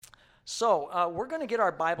So we're going to get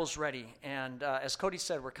our Bibles ready, and as Cody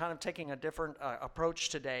said, we're kind of taking a different approach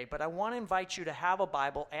today, but I want to invite you to have a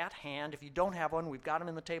Bible at hand. If you don't have one, we've got them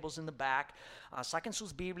in the tables in the back. Saquen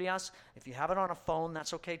sus Biblias. If you have it on a phone,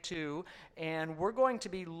 that's okay too. And we're going to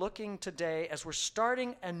be looking today, as we're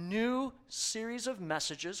starting a new series of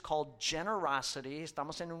messages called Generosity.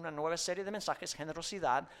 Estamos en una nueva serie de mensajes,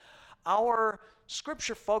 Generosidad. Our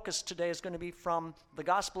scripture focus today is going to be from the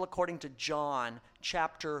Gospel according to John,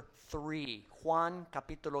 chapter 3, Juan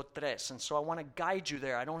capítulo 3. And so I want to guide you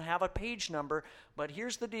there. I don't have a page number, but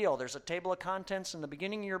here's the deal. There's a table of contents in the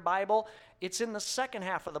beginning of your Bible. It's in the second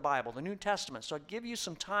half of the Bible, the New Testament. So I'll give you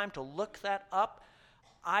some time to look that up.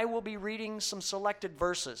 I will be reading some selected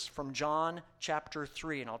verses from John chapter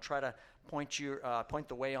 3, and I'll try to point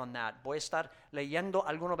the way on that. Voy a estar leyendo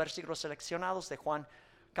algunos versículos seleccionados de Juan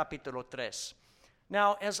capítulo 3.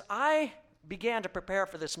 Now, as I began to prepare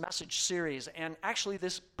for this message series, and actually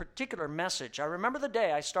this particular message, I remember the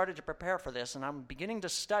day I started to prepare for this, and I'm beginning to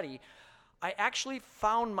study, I actually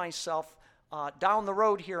found myself down the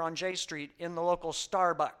road here on J Street in the local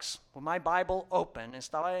Starbucks, with my Bible open.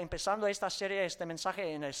 Estaba empezando este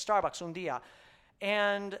mensaje en el Starbucks un día,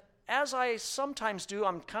 and as I sometimes do,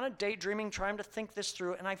 I'm kind of daydreaming, trying to think this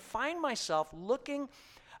through, and I find myself looking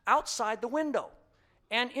outside the window.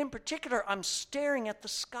 And in particular, I'm staring at the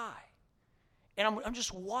sky. And I'm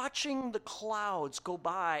just watching the clouds go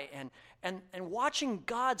by and watching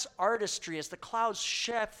God's artistry as the clouds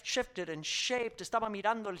shifted and shaped. Estaba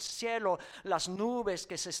mirando el cielo, las nubes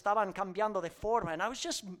que se estaban cambiando de forma. And I was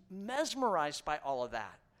just mesmerized by all of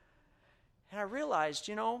that. And I realized,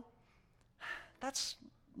 that's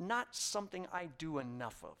not something I do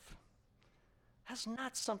enough of. That's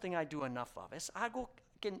not something I do enough of. Es algo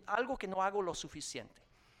que no hago lo suficiente.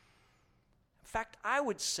 In fact, I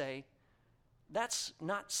would say that's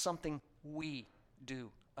not something we do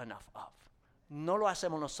enough of. No lo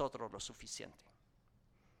hacemos nosotros lo suficiente.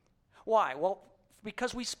 Why? Well,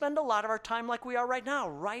 because we spend a lot of our time like we are right now,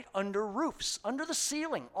 right under roofs, under the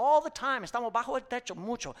ceiling, all the time. Estamos bajo el techo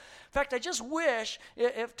mucho. In fact, I just wish,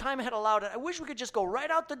 if time had allowed it, I wish we could just go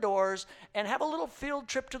right out the doors and have a little field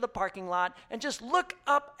trip to the parking lot and just look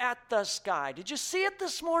up at the sky. Did you see it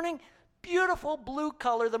this morning? Beautiful blue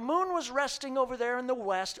color. The moon was resting over there in the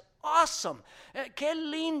west. Awesome. Qué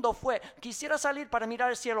lindo fue. Quisiera salir para mirar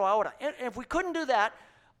el cielo ahora. And if we couldn't do that,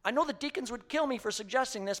 I know the deacons would kill me for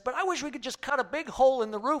suggesting this, but I wish we could just cut a big hole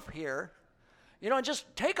in the roof here, and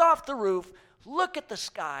just take off the roof, look at the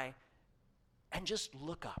sky, and just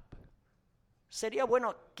look up. Sería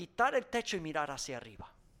bueno quitar el techo y mirar hacia arriba.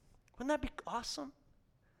 Wouldn't that be awesome?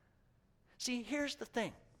 See, here's the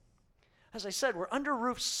thing. As I said, we're under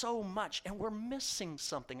roofs so much, and we're missing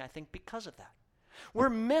something, I think, because of that. We're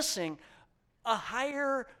missing a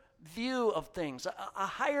higher view of things, a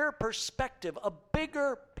higher perspective, a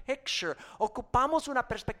bigger picture. Ocupamos una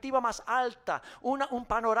perspectiva más alta, un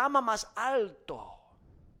panorama más alto.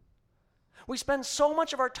 We spend so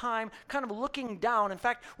much of our time kind of looking down. In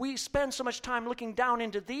fact, we spend so much time looking down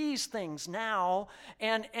into these things now.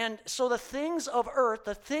 And so the things of earth,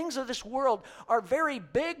 the things of this world are very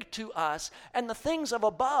big to us. And the things of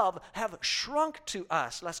above have shrunk to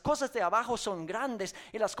us. Las cosas de abajo son grandes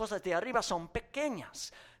y las cosas de arriba son pequeñas.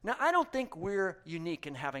 Now, I don't think we're unique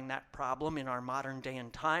in having that problem in our modern day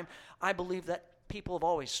and time. I believe that people have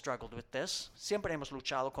always struggled with this. Siempre hemos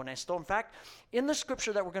luchado con esto. In fact, in the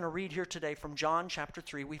scripture that we're going to read here today from John chapter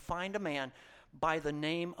 3, we find a man by the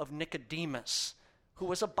name of Nicodemus, who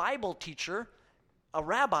was a Bible teacher, a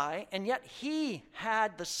rabbi, and yet he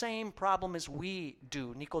had the same problem as we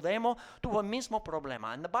do. Nicodemo tuvo el mismo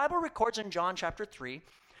problema. And the Bible records in John chapter 3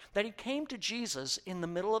 that he came to Jesus in the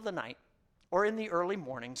middle of the night, or in the early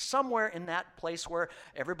morning, somewhere in that place where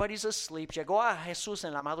everybody's asleep. Llegó a Jesús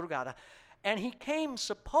en la madrugada. And he came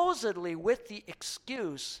supposedly with the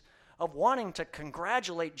excuse of wanting to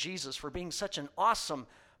congratulate Jesus for being such an awesome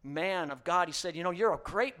man of God. He said, you're a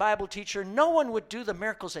great Bible teacher. No one would do the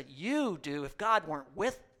miracles that you do if God weren't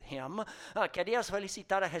with him. Querías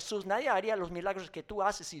felicitar a Jesús. Nadie haría los milagros que tú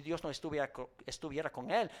haces si Dios no estuviera con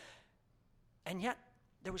él. And yet,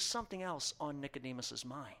 there was something else on Nicodemus's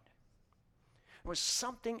mind. There was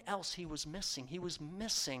something else he was missing. He was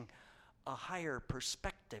missing a higher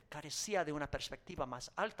perspective. Carecía de una perspectiva más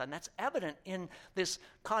alta. And that's evident in this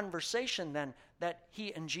conversation then that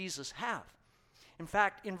he and Jesus have. In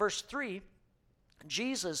fact, in verse 3,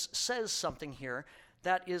 Jesus says something here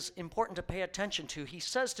that is important to pay attention to. He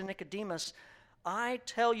says to Nicodemus, I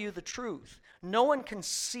tell you the truth. No one can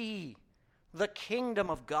see the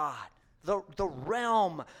kingdom of God, the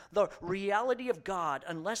realm, the reality of God,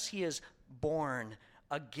 unless he is born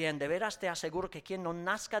again. De veras te aseguro que quien no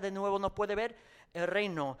nazca de nuevo no puede ver el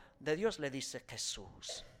reino de Dios, le dice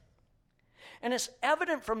Jesús. And it's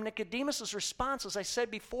evident from Nicodemus' response, as I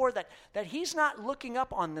said before, that he's not looking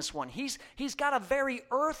up on this one. He's got a very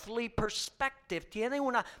earthly perspective. Tiene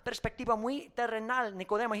una perspectiva muy terrenal,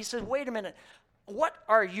 Nicodemo. He says, wait a minute. What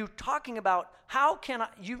are you talking about? How can I,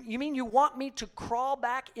 you mean you want me to crawl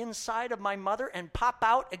back inside of my mother and pop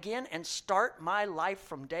out again and start my life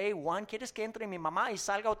from day one? ¿Quieres que entre mi mamá y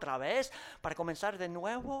salga otra vez para comenzar de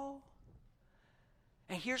nuevo?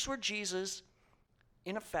 And here's where Jesus,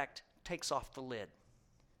 in effect, takes off the lid.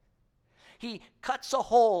 He cuts a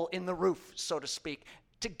hole in the roof, so to speak,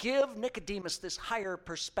 to give Nicodemus this higher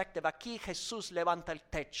perspective. Aquí Jesús levanta el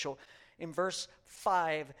techo. In verse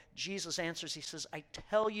 5, Jesus answers, he says, I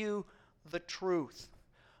tell you the truth.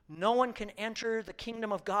 No one can enter the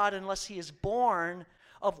kingdom of God unless he is born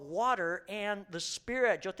of water and the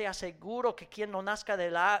Spirit. Yo te aseguro que quien no nazca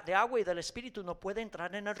de agua y del Espíritu no puede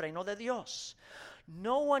entrar en el reino de Dios.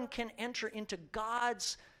 No one can enter into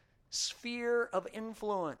God's sphere of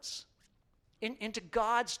influence, into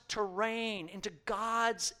God's terrain, into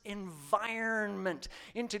God's environment,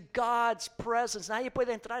 into God's presence. Nadie puede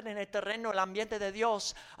entrar en el terreno, el ambiente de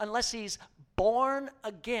Dios, unless he's born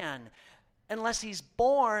again, unless he's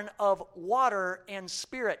born of water and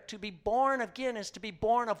Spirit. To be born again is to be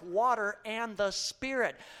born of water and the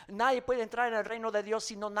Spirit. Nadie puede entrar en el reino de Dios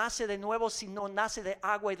si no nace de nuevo, si no nace de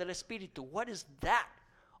agua y del Espíritu. What is that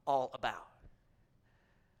all about?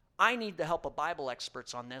 I need the help of Bible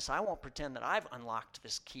experts on this. I won't pretend that I've unlocked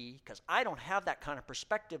this key because I don't have that kind of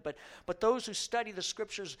perspective. But those who study the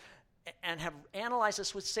Scriptures and have analyzed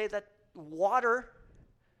this would say that water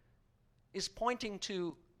is pointing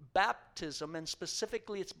to baptism, and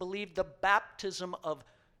specifically it's believed the baptism of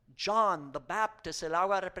John the Baptist. El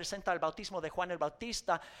agua representa el bautismo de Juan el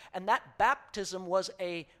Bautista, and that baptism was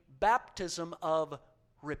a baptism of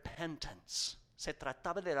repentance. Se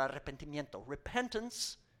trataba del arrepentimiento.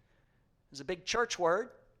 Repentance is a big church word.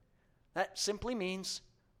 That simply means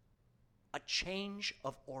a change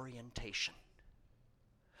of orientation,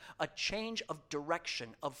 a change of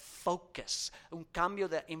direction, of focus, un cambio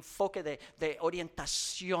de enfoque, de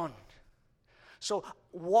orientación. So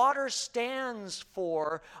water stands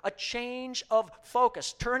for a change of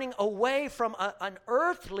focus, turning away from an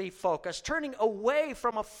earthly focus, turning away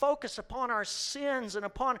from a focus upon our sins and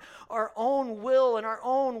upon our own will and our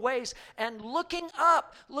own ways, and looking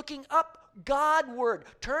up Godward,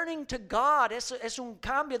 turning to God. Es un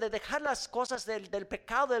cambio de dejar las cosas del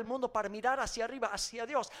pecado del mundo para mirar hacia arriba, hacia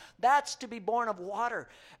Dios. That's to be born of water.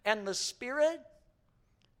 And the Spirit,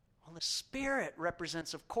 well, the Spirit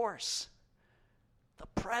represents, of course,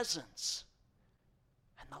 the presence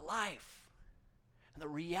and the life and the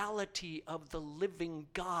reality of the living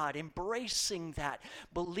God, embracing that,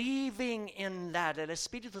 believing in that. El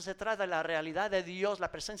Espíritu se trata de la realidad de Dios, la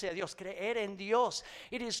presencia de Dios, creer en Dios.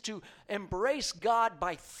 It is to embrace God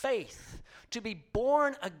by faith. To be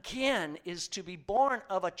born again is to be born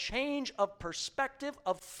of a change of perspective,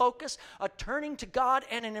 of focus, a turning to God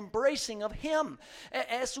and an embracing of Him.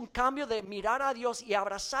 Es un cambio de mirar a Dios y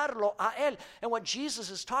abrazarlo a Él. And what Jesus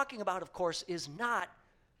is talking about, of course, is not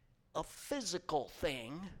a physical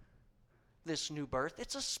thing, this new birth.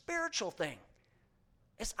 It's a spiritual thing.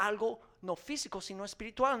 Es algo no físico, sino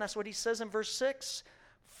espiritual. And that's what he says in verse 6.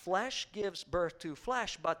 Flesh gives birth to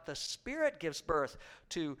flesh, but the Spirit gives birth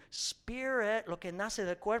to spirit. Lo que nace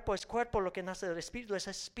del cuerpo es cuerpo, lo que nace del espíritu es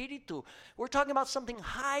espíritu. We're talking about something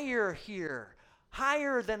higher here,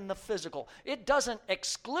 higher than the physical. It doesn't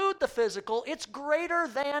exclude the physical. It's greater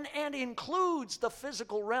than and includes the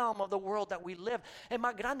physical realm of the world that we live. Es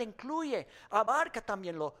más grande, incluye, abarca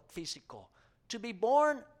también lo físico. To be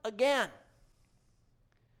born again.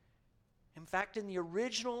 In fact, in the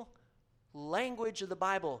original language of the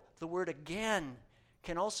Bible, the word again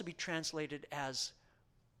can also be translated as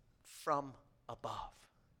from above.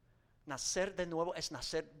 Nacer de nuevo es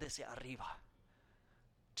nacer desde arriba.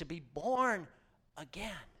 To be born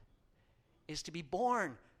again is to be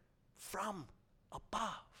born from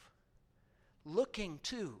above, looking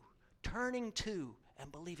to, turning to, and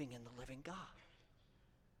believing in the living God.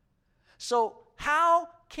 So how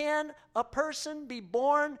can a person be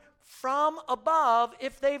born from above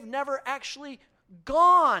if they've never actually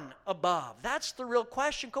gone above? That's the real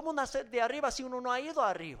question. ¿Cómo nacer de arriba si uno no ha ido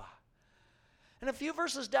arriba? And a few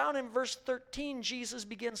verses down in verse 13, Jesus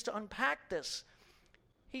begins to unpack this.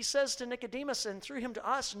 He says to Nicodemus, and through him to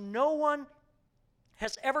us, no one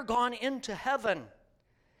has ever gone into heaven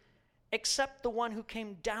except the one who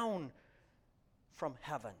came down from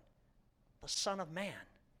heaven, the Son of Man.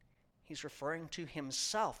 He's referring to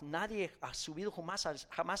himself. Nadie ha subido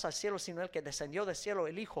jamás al cielo sino el que descendió del cielo,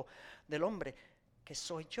 el Hijo del Hombre, que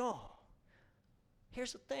soy yo.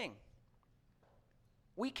 Here's the thing.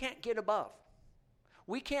 We can't get above.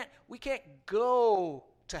 We can't go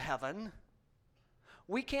to heaven.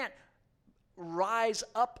 We can't rise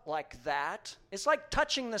up like that. It's like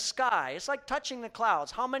touching the sky. It's like touching the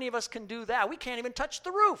clouds. How many of us can do that? We can't even touch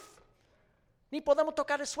the roof. Ni podemos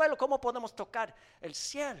tocar el suelo. ¿Cómo podemos tocar el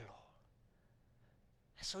cielo?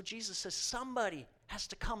 And so Jesus says somebody has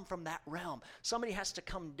to come from that realm. Somebody has to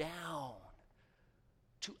come down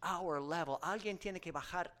to our level. Alguien tiene que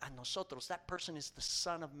bajar a nosotros. That person is the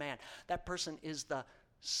Son of Man. That person is the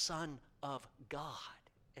Son of God.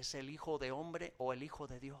 Es el Hijo de Hombre o el Hijo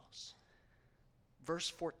de Dios.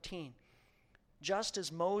 Verse 14. Just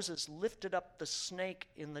as Moses lifted up the snake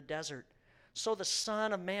in the desert, so the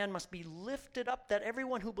Son of Man must be lifted up, that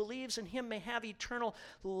everyone who believes in him may have eternal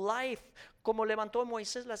life. Como levantó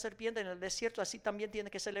Moisés la serpiente en el desierto, así también tiene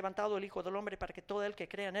que ser levantado el Hijo del Hombre para que todo el que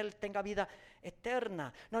crea en él tenga vida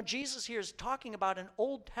eterna. Now Jesus here is talking about an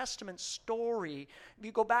Old Testament story. If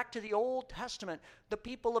you go back to the Old Testament, the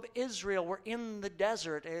people of Israel were in the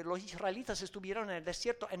desert. Los israelitas estuvieron en el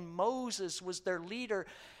desierto, and Moses was their leader,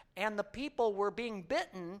 and the people were being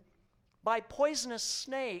bitten by poisonous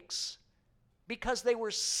snakes because they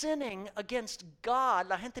were sinning against God.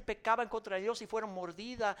 La gente pecaba en contra de Dios y fueron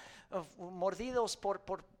mordidos por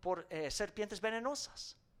serpientes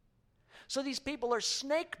venenosas. So these people are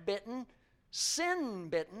snake bitten, sin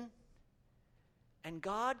bitten, and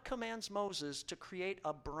God commands Moses to create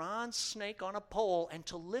a bronze snake on a pole and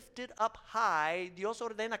to lift it up high. Dios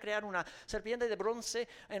ordena crear una serpiente de bronce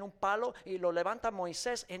en un palo y lo levanta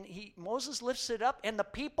Moisés, and Moses lifts it up, and the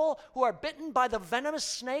people who are bitten by the venomous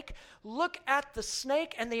snake look at the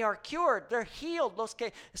snake and they are cured. They're healed. Los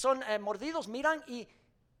que son mordidos miran y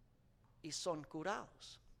son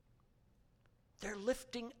curados. They're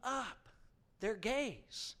lifting up their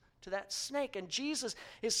gaze to that snake, and Jesus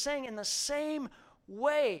is saying in the same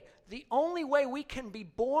way, the only way we can be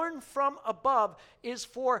born from above is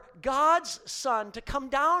for God's Son to come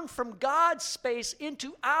down from God's space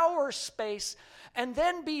into our space and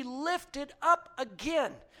then be lifted up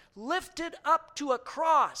again, lifted up to a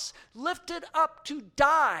cross, lifted up to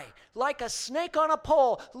die like a snake on a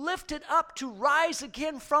pole, lifted up to rise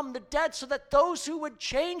again from the dead, so that those who would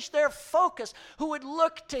change their focus, who would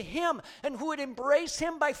look to him and who would embrace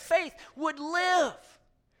him by faith, would live.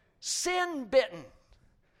 Sin-bitten,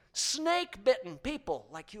 snake-bitten people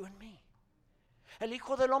like you and me. El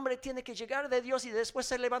Hijo del Hombre tiene que llegar de Dios y después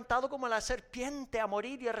ser levantado como la serpiente a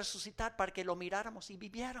morir y a resucitar para que lo miráramos y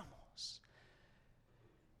viviéramos.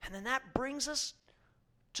 And then that brings us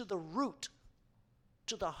to the root,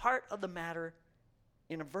 to the heart of the matter,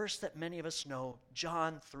 in a verse that many of us know,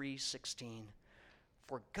 John 3:16.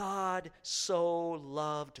 For God so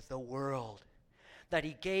loved the world that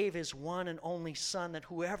he gave his one and only Son, that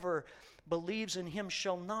whoever believes in him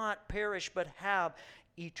shall not perish but have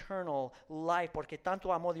eternal life. Porque tanto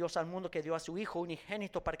amó Dios al mundo que dio a su Hijo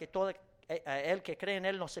unigénito para que todo el que cree en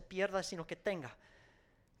él no se pierda, sino que tenga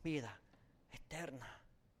vida eterna.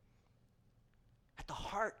 At the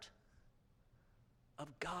heart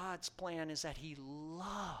of God's plan is that he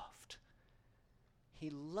loved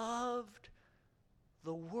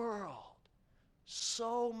the world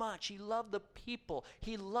so much. He loved the people.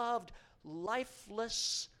 He loved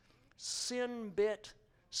lifeless, sin-bit,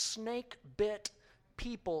 snake-bit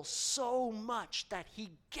people so much that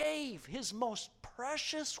he gave his most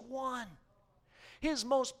precious one, his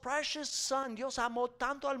most precious Son. Dios amó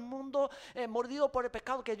tanto al mundo mordido por el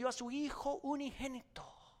pecado que dio a su Hijo unigénito.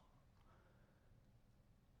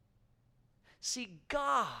 See,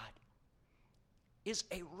 God is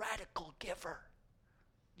a radical giver.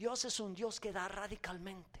 Dios es un Dios que da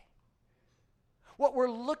radicalmente. What we're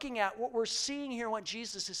looking at, what we're seeing here, what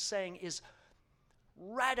Jesus is saying is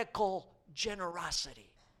radical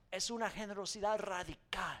generosity. Es una generosidad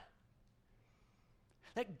radical.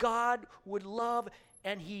 That God would love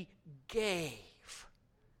and he gave.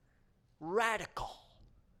 Radical.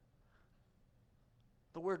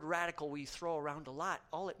 The word radical we throw around a lot.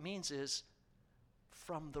 All it means is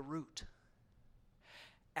from the root.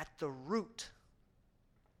 At the root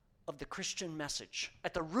of the Christian message,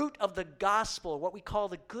 at the root of the gospel, what we call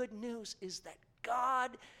the good news, is that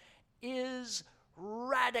God is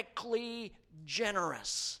radically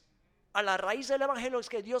generous. A la raíz del evangelio es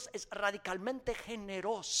que Dios es radicalmente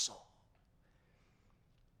generoso.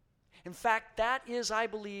 In fact, that is, I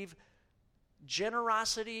believe,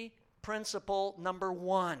 generosity principle number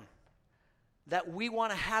one. that we want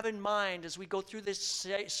to have in mind as we go through this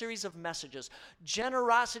series of messages.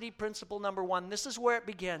 Generosity principle number 1. This is where it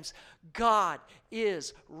begins. God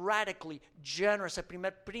is radically generous. El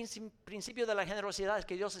primer principio de la generosidad es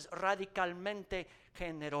que Dios es radicalmente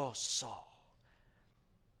generoso.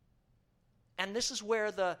 And this is where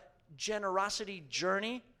the generosity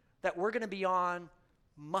journey that we're going to be on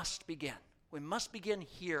must begin. We must begin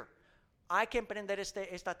here. Hay que emprender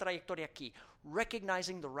esta trayectoria aquí,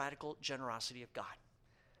 recognizing the radical generosity of God.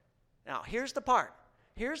 Now, here's the part.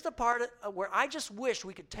 Here's the part where I just wish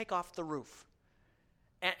we could take off the roof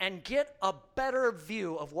and get a better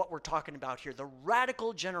view of what we're talking about here, the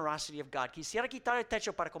radical generosity of God. Quisiera quitar el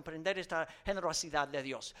techo para comprender esta generosidad de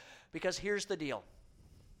Dios. Because here's the deal.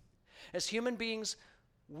 As human beings,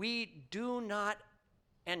 we do not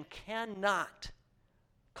and cannot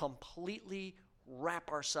completely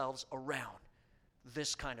wrap ourselves around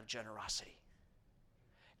this kind of generosity.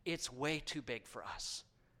 It's way too big for us.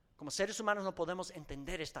 Como seres humanos no podemos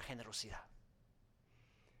entender esta generosidad.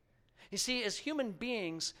 You see, as human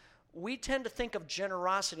beings, we tend to think of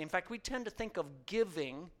generosity. In fact, we tend to think of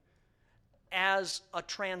giving as a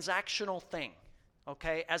transactional thing,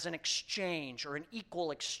 okay, as an exchange or an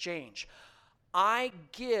equal exchange. I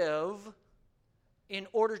give in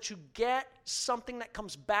order to get something that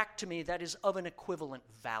comes back to me that is of an equivalent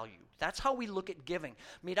value. That's how we look at giving.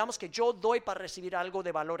 Miramos que yo doy para recibir algo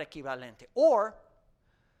de valor equivalente. Or,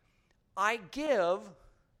 I give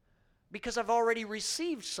because I've already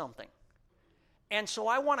received something. And so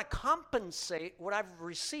I want to compensate what I've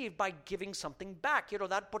received by giving something back. Quiero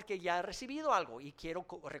dar porque ya he recibido algo y quiero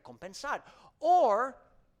recompensar. Or,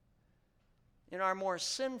 in our more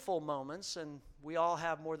sinful moments, and we all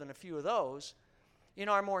have more than a few of those, in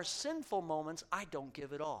our more sinful moments, I don't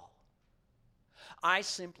give at all. I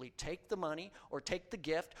simply take the money or take the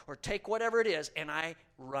gift or take whatever it is and I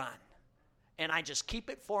run. And I just keep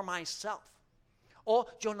it for myself. O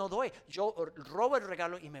yo no doy, yo robo el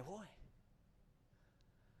regalo y me voy.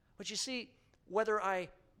 But you see, whether I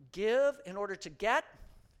give in order to get,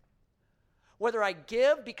 whether I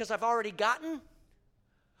give because I've already gotten,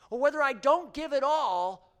 or whether I don't give at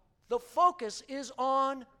all, the focus is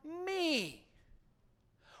on me.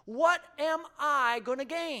 What am I going to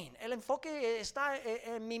gain? El enfoque está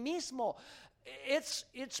en mí mismo.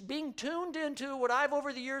 It's being tuned into what I've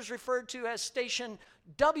over the years referred to as station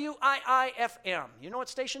WIIFM. You know what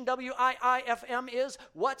station WIIFM is?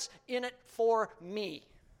 What's in it for me?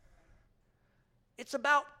 It's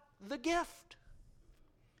about the gift.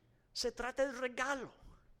 Se trata del regalo.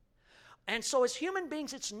 And so as human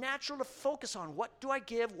beings, it's natural to focus on what do I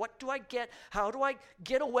give, what do I get, how do I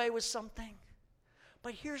get away with something?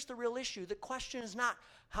 But here's the real issue. The question is not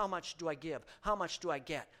how much do I give, how much do I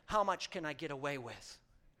get, how much can I get away with?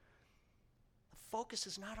 The focus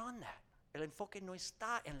is not on that. El enfoque no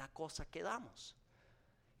está en la cosa que damos.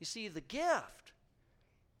 You see, the gift,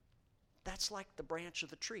 that's like the branch of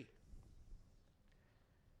the tree.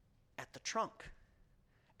 At the trunk,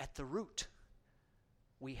 at the root,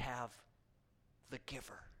 we have the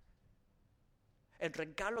giver. El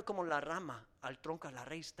regalo como la rama, al tronco, a la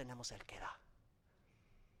raíz, tenemos el que da.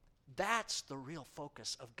 That's the real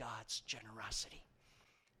focus of God's generosity.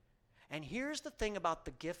 And here's the thing about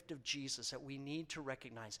the gift of Jesus that we need to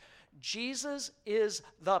recognize. Jesus is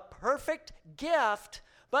the perfect gift,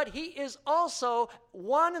 but he is also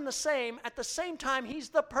one and the same. At the same time, he's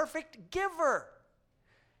the perfect giver.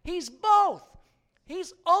 He's both.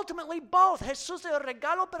 He's ultimately both. Jesús es el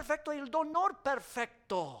regalo perfecto y el donor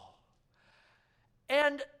perfecto.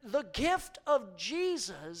 And the gift of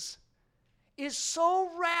Jesus is so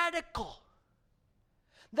radical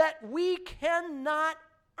that we cannot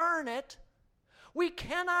earn it, we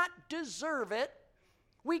cannot deserve it,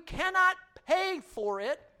 we cannot pay for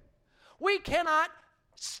it, we cannot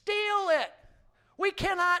steal it, we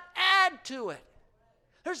cannot add to it.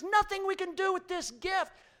 There's nothing we can do with this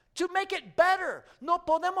gift to make it better. No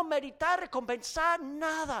podemos meritar, recompensar,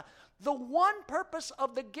 nada. The one purpose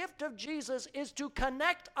of the gift of Jesus is to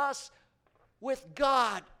connect us with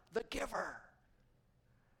God, the giver,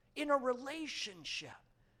 in a relationship.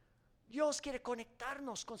 Dios quiere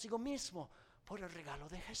conectarnos consigo mismo por el regalo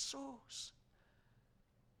de Jesús.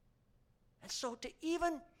 And so to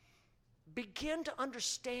even begin to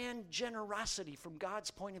understand generosity from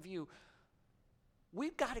God's point of view,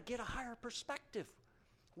 we've got to get a higher perspective.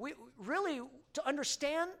 We really, to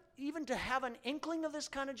understand, even to have an inkling of this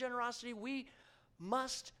kind of generosity, we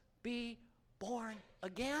must be born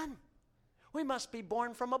again. We must be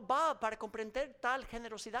born from above. Para comprender tal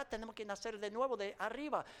generosidad, tenemos que nacer de nuevo, de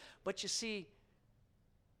arriba. But you see,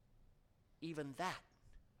 even that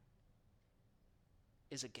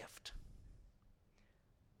is a gift.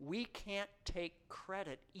 we can't take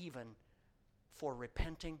credit even for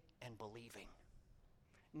repenting and believing.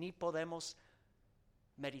 Ni podemos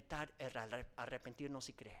meditar arrepentirnos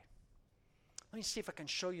y creer. Let me see if I can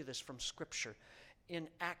show you this from Scripture. In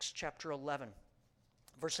Acts chapter 11,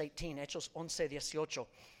 verse 18, Hechos 11:18,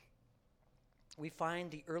 we find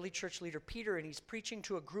the early church leader Peter, and he's preaching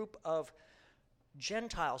to a group of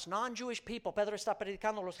Gentiles, non-Jewish people. Pedro está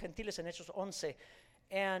predicando a los gentiles en Hechos 11.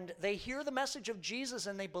 And they hear the message of Jesus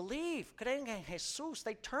and they believe, creen en Jesús.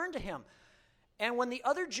 They turn to him. And when the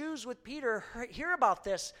other Jews with Peter hear about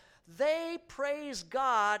this, they praise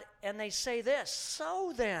God and they say this: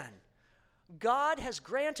 so then, God has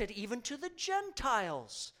granted even to the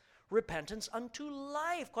Gentiles repentance unto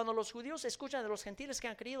life. Cuando los judíos escuchan de los gentiles que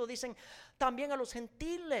han creído, dicen también a los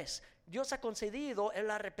gentiles Dios ha concedido el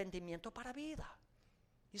arrepentimiento para vida.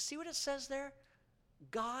 You see what it says there?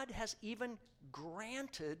 God has even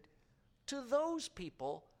granted to those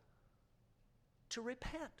people to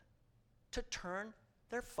repent, to turn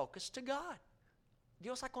their focus to God.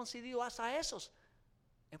 Dios ha concedido hasta esos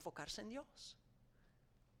enfocarse en Dios.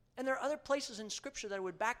 And there are other places in Scripture that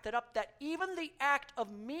would back that up, that even the act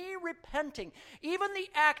of me repenting, even the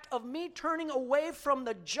act of me turning away from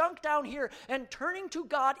the junk down here and turning to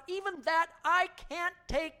God, even that, I can't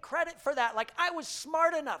take credit for that. Like I was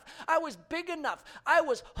smart enough, I was big enough, I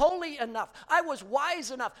was holy enough, I was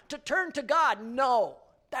wise enough to turn to God. No,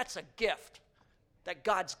 that's a gift that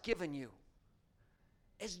God's given you.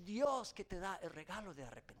 Es Dios que te da el regalo de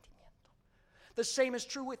arrepentimiento. The same is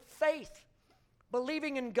true with faith.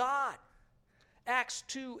 Believing in God.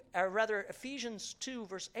 Ephesians 2,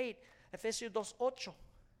 verse 8, Efesios 2:8.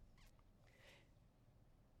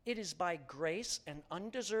 It is by grace an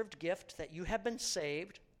undeserved gift that you have been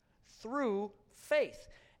saved through faith.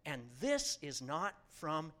 And this is not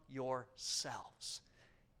from yourselves.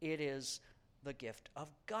 It is the gift of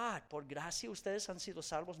God. Por gracia ustedes han sido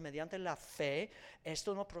salvos mediante la fe.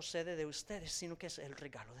 Esto no procede de ustedes, sino que es el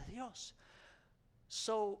regalo de Dios.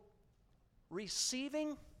 So,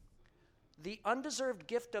 receiving the undeserved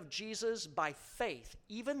gift of Jesus by faith,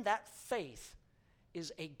 even that faith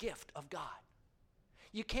is a gift of God.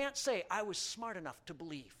 You can't say, I was smart enough to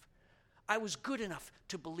believe. I was good enough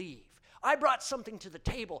to believe. I brought something to the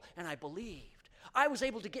table and I believed. I was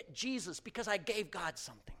able to get Jesus because I gave God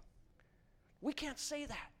something. We can't say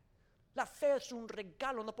that. La fe es un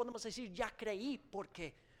regalo. No podemos decir, ya creí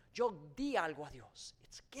porque yo di algo a Dios.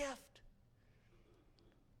 It's a gift.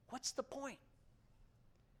 What's the point?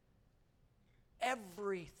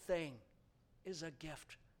 Everything is a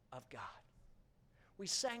gift of God. We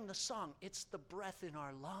sang the song, it's the breath in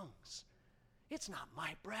our lungs. It's not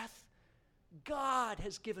my breath. God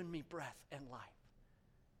has given me breath and life.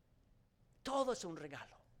 Todo es un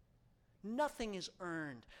regalo. Nothing is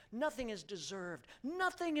earned. Nothing is deserved.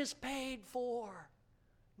 Nothing is paid for.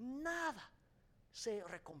 Nada se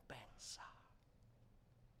recompensa.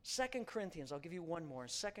 2 Corinthians, I'll give you one more.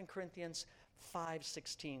 2 Corinthians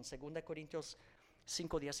 5:16. 2 Corintios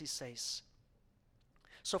 5:16.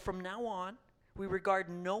 So from now on, we regard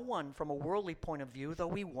no one from a worldly point of view, though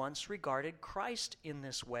we once regarded Christ in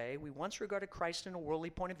this way. We once regarded Christ in a worldly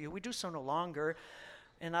point of view. We do so no longer.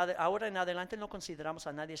 Ahora en adelante no consideramos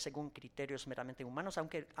a nadie según criterios meramente humanos,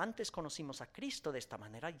 aunque antes conocimos a Cristo de esta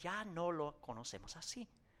manera, ya no lo conocemos así.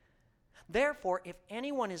 Therefore, if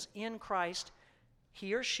anyone is in Christ,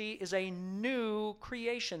 he or she is a new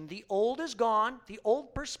creation. The old is gone. The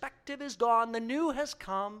old perspective is gone. The new has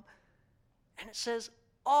come. And it says,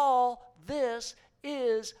 all this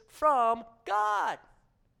is from God.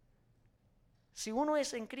 Si uno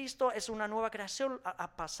es en Cristo, es una nueva creación. Ha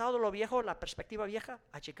pasado lo viejo, la perspectiva vieja.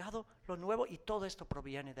 Ha llegado lo nuevo y todo esto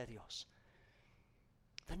proviene de Dios.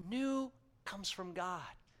 The new comes from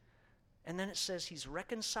God. And then it says he's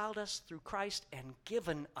reconciled us through Christ and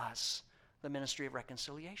given us the ministry of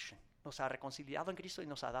reconciliation. Nos ha reconciliado en Cristo y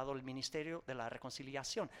nos ha dado el ministerio de la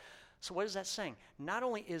reconciliación. So what is that saying? Not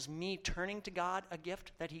only is me turning to God a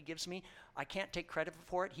gift that he gives me, I can't take credit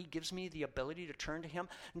for it. He gives me the ability to turn to him.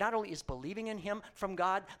 Not only is believing in him from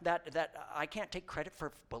God that I can't take credit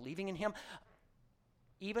for believing in him,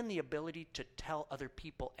 even the ability to tell other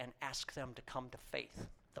people and ask them to come to faith.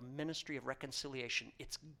 The ministry of reconciliation,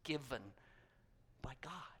 it's given by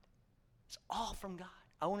God. It's all from God.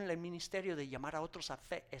 Aún el ministerio de llamar a otros a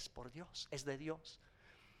fe es por Dios, es de Dios.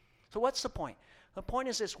 So what's the point? The point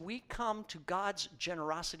is this: we come to God's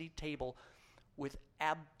generosity table with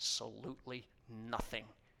absolutely nothing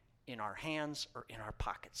in our hands or in our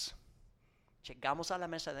pockets. Llegamos a la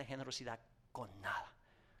mesa de generosidad con nada.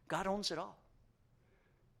 God owns it all.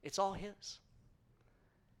 It's all his.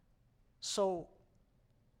 So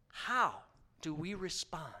how do we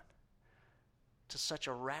respond to such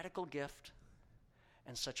a radical gift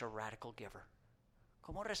and such a radical giver?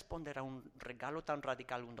 ¿Cómo responder a un regalo tan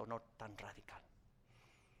radical, un honor tan radical?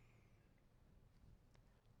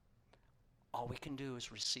 All we can do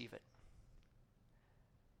is receive it.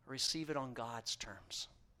 Receive it on God's terms.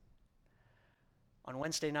 On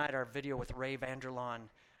Wednesday night, our video with Ray Vanderlaan,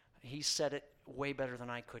 he said it way better than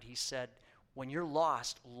I could. He said, when you're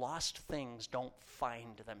lost, lost things don't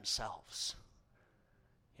find themselves.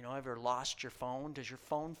 You know, ever lost your phone? Does your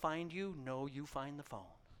phone find you? No, you find the phone.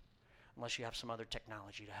 Unless you have some other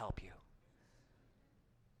technology to help you.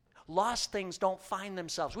 Lost things don't find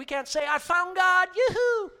themselves. We can't say, I found God,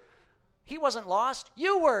 yoo-hoo! He wasn't lost.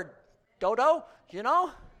 You were, Dodo, you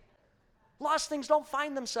know? Lost things don't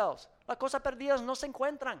find themselves. Las cosas perdidas no se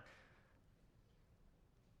encuentran.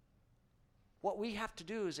 What we have to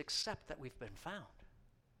do is accept that we've been found.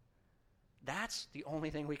 That's the only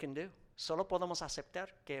thing we can do. Solo podemos aceptar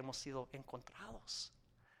que hemos sido encontrados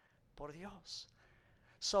por Dios.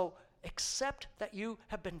 So accept that you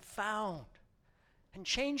have been found. And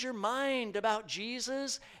change your mind about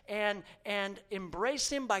Jesus and embrace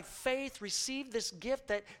him by faith. Receive this gift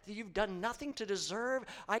that you've done nothing to deserve.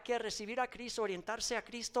 Hay que recibir a Cristo, orientarse a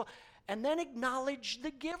Cristo. And then acknowledge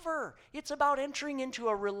the giver. It's about entering into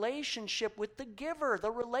a relationship with the giver.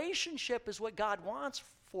 The relationship is what God wants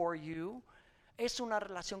for you. Es una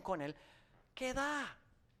relación con él que da.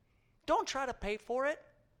 Don't try to pay for it.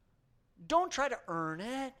 Don't try to earn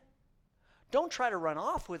it. Don't try to run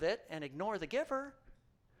off with it and ignore the giver.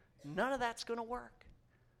 None of that's going to work.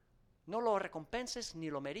 No lo recompenses, ni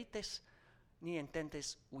lo merites, ni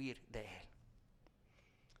intentes huir de él.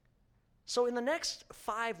 So in the next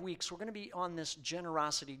 5 weeks, we're going to be on this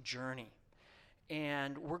generosity journey.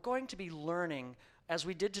 And we're going to be learning, as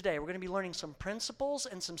we did today, we're going to be learning some principles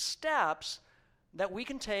and some steps that we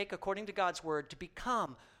can take according to God's word to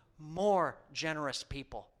become more generous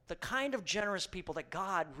people. The kind of generous people that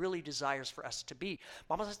God really desires for us to be.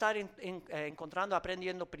 Vamos a estar encontrando,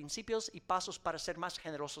 aprendiendo principios y pasos para ser más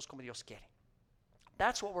generosos como Dios quiere.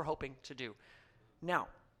 That's what we're hoping to do. Now,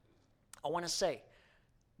 I want to say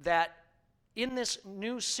that in this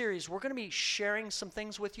new series, we're going to be sharing some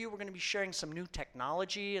things with you. We're going to be sharing some new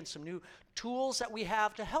technology and some new tools that we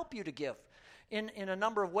have to help you to give. In a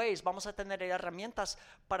number of ways, vamos a tener herramientas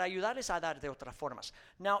para ayudarles a dar de otras formas.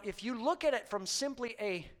 Now, if you look at it from simply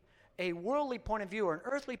a worldly point of view or an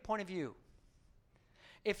earthly point of view,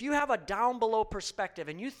 if you have a down below perspective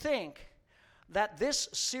and you think that this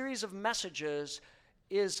series of messages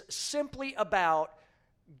is simply about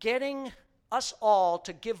getting us all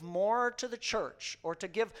to give more to the church or to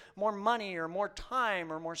give more money or more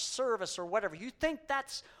time or more service or whatever, you think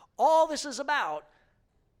that's all this is about,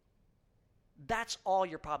 that's all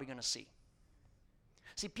you're probably going to see.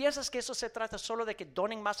 Si piensas que eso se trata solo de que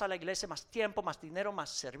donen más a la iglesia, más tiempo, más dinero, más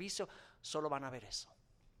servicio, solo van a ver eso.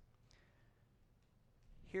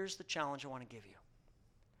 Here's the challenge I want to give you.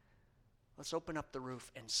 Let's open up the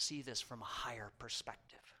roof and see this from a higher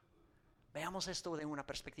perspective. Veamos esto de una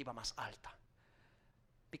perspectiva más alta.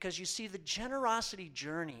 Because you see, the generosity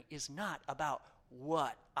journey is not about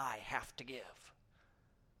what I have to give.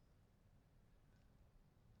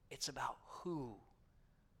 It's about who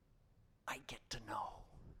I get to know.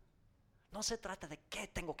 No se trata de qué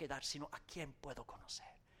tengo que dar, sino a quién puedo conocer.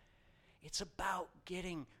 It's about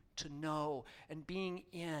getting to know and being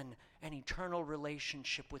in an eternal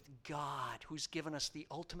relationship with God, who's given us the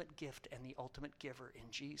ultimate gift and the ultimate giver in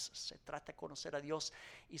Jesus. Se trata de conocer a Dios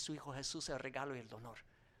y su Hijo Jesús, el regalo y el honor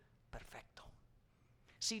perfecto.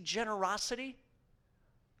 See, generosity,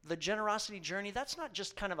 the generosity journey, that's not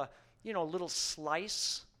just kind of a, little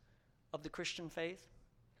slice of the Christian faith.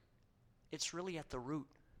 It's really at the root.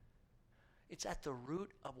 It's at the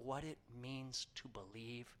root of what it means to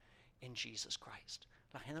believe in Jesus Christ.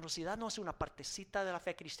 La generosidad no es una partecita de la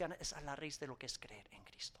fe cristiana, es a la raíz de lo que es creer en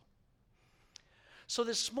Cristo. So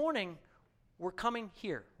this morning, we're coming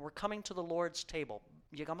here. We're coming to the Lord's table.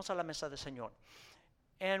 Llegamos a la mesa del Señor.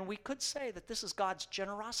 And we could say that this is God's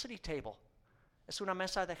generosity table. Es una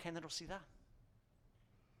mesa de generosidad.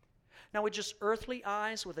 Now, with just earthly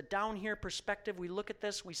eyes, with a down here perspective, we look at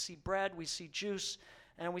this, we see bread, we see juice,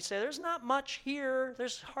 and we say, there's not much here.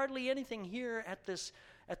 There's hardly anything here at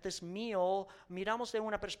this meal. Miramos de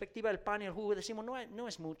una perspectiva el pan y el jugo, decimos, no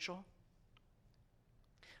es mucho.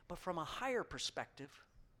 But from a higher perspective,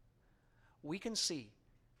 we can see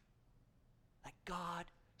that God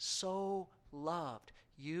so loved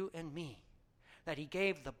you and me that he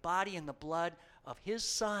gave the body and the blood of his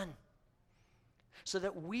Son so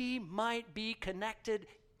that we might be connected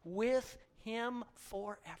with him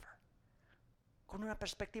forever. con una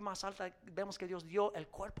perspectiva más alta, vemos que Dios dio el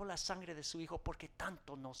cuerpo, la sangre de su Hijo porque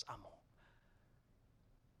tanto nos amó.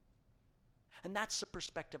 And that's the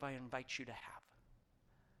perspective I invite you to have.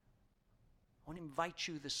 I want to invite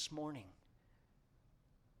you this morning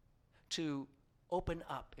to open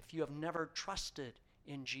up if you have never trusted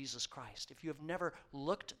in Jesus Christ, if you have never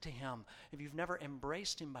looked to Him, if you've never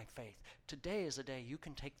embraced Him by faith. Today is a day you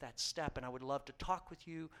can take that step, and I would love to talk with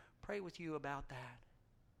you, pray with you about that.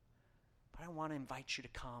 But I want to invite you to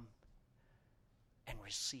come and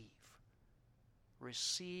receive.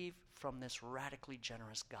 Receive from this radically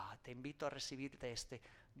generous God. Te invito a recibir de este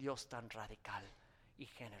Dios tan radical y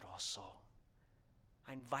generoso.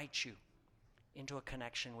 I invite you into a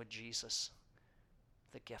connection with Jesus,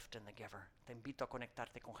 the gift and the giver. Te invito a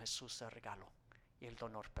conectarte con Jesús, el regalo y el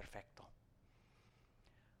donor perfecto.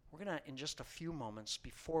 We're going to, in just a few moments,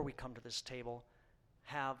 before we come to this table,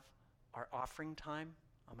 have our offering time.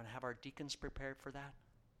 I'm going to have our deacons prepared for that.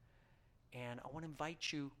 And I want to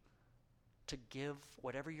invite you to give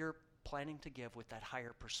whatever you're planning to give with that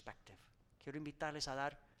higher perspective. Quiero invitarles a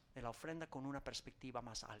dar de la ofrenda con una perspectiva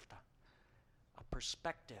más alta. A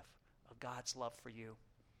perspective of God's love for you.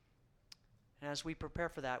 And as we prepare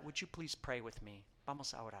for that, would you please pray with me?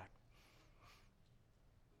 Vamos a orar.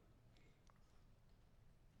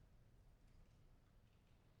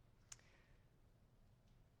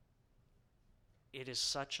 It is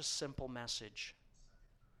such a simple message.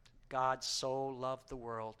 God so loved the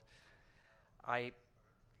world. I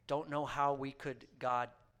don't know how we could, God,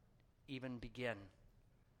 even begin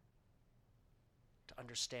to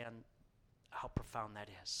understand how profound that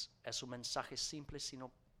is. Es un mensaje simple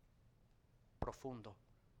sino profundo.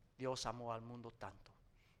 Dios amó al mundo tanto.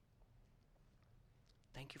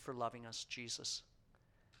 Thank you for loving us, Jesus.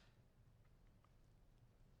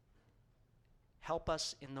 Help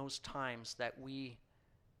us in those times that we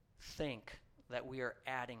think that we are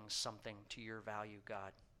adding something to your value,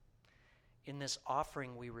 God. In this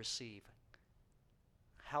offering we receive,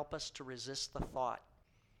 help us to resist the thought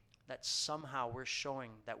that somehow we're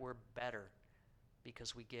showing that we're better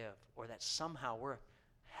because we give, or that somehow we're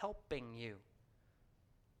helping you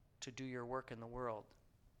to do your work in the world.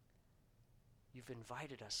 You've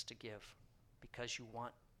invited us to give because you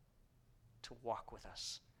want to walk with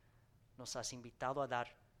us. Nos has invitado a dar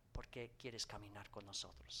porque quieres caminar con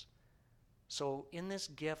nosotros. So in this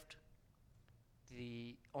gift,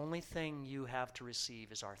 the only thing you have to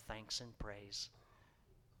receive is our thanks and praise.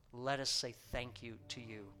 Let us say thank you to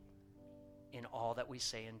you in all that we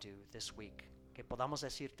say and do this week. Que podamos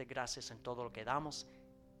decirte gracias en todo lo que damos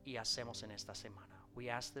y hacemos en esta semana. We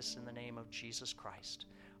ask this in the name of Jesus Christ,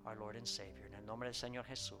 our Lord and Savior. En el nombre del Señor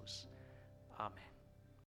Jesús. Amén.